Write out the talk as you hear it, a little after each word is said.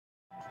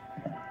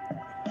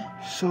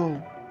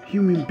So,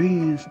 human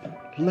beings,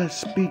 let's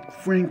speak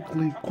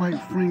frankly, quite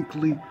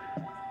frankly,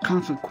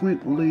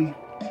 consequently.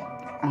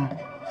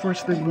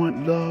 First they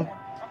want love,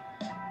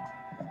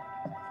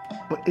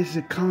 but is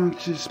it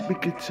conscious?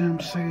 Speaking to him,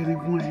 saying they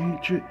want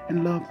hatred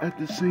and love at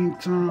the same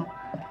time.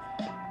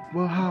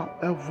 Well,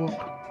 however,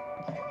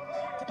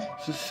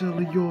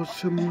 sincerely yours,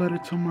 send a letter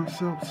to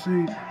myself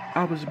saying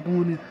I was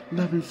born in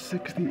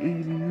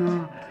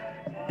 11/60/89.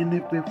 And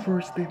if they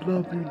first they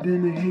love you,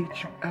 then they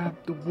hate you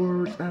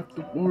afterwards.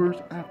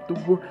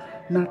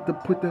 Not to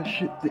put that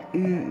shit to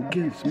air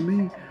against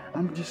me.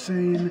 I'm just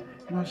saying,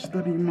 I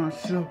study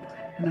myself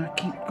and I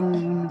keep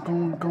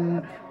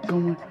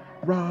going,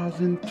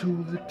 rising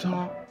to the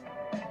top.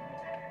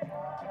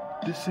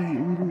 This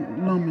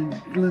ain't lemon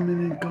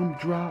and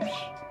gumdrops.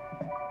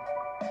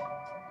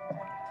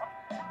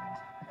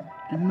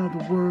 In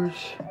other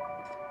words,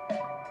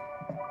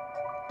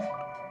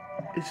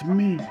 it's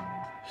me.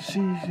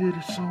 Caesar,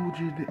 the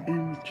soldier, the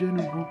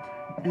general,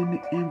 and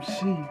the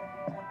MC.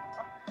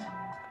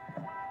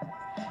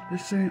 They're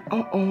saying,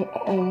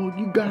 uh-oh,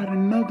 you got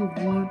another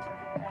one.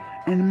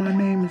 And my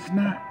name is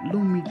not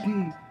Lumi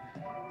D.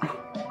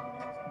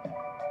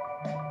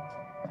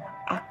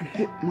 I could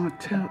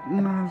hypnotize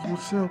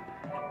myself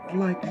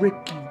like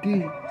Ricky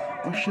D.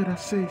 Or should I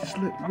say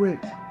Slip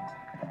Rick?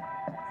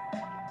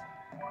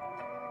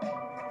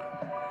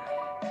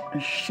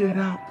 And shit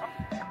out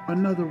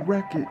another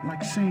record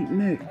like Saint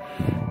Nick.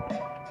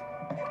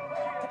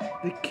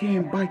 They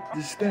can't bite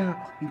the style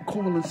and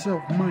call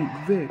himself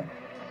Mike Vick.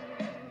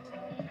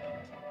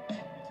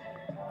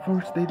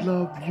 First they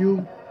love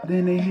you,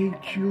 then they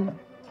hate you.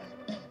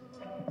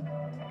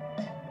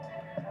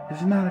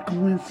 It's not a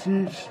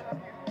coincidence.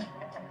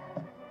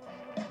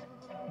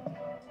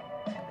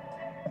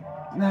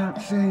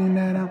 Not saying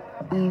that I'm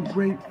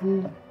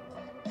ungrateful.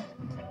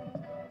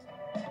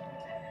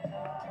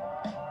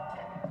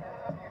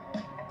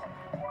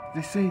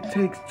 They say it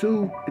takes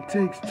two.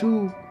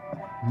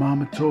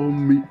 Mama told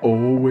me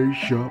always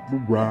shop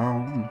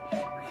around.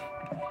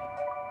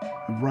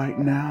 Right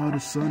now the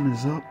sun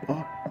is up,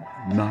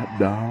 not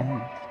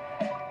down.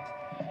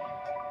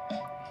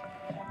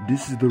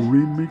 This is the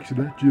remix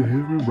that you're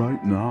hearing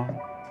right now.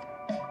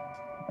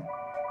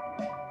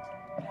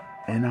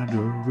 And I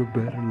deserve a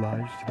better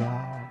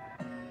lifestyle.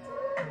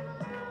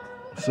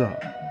 What's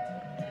up?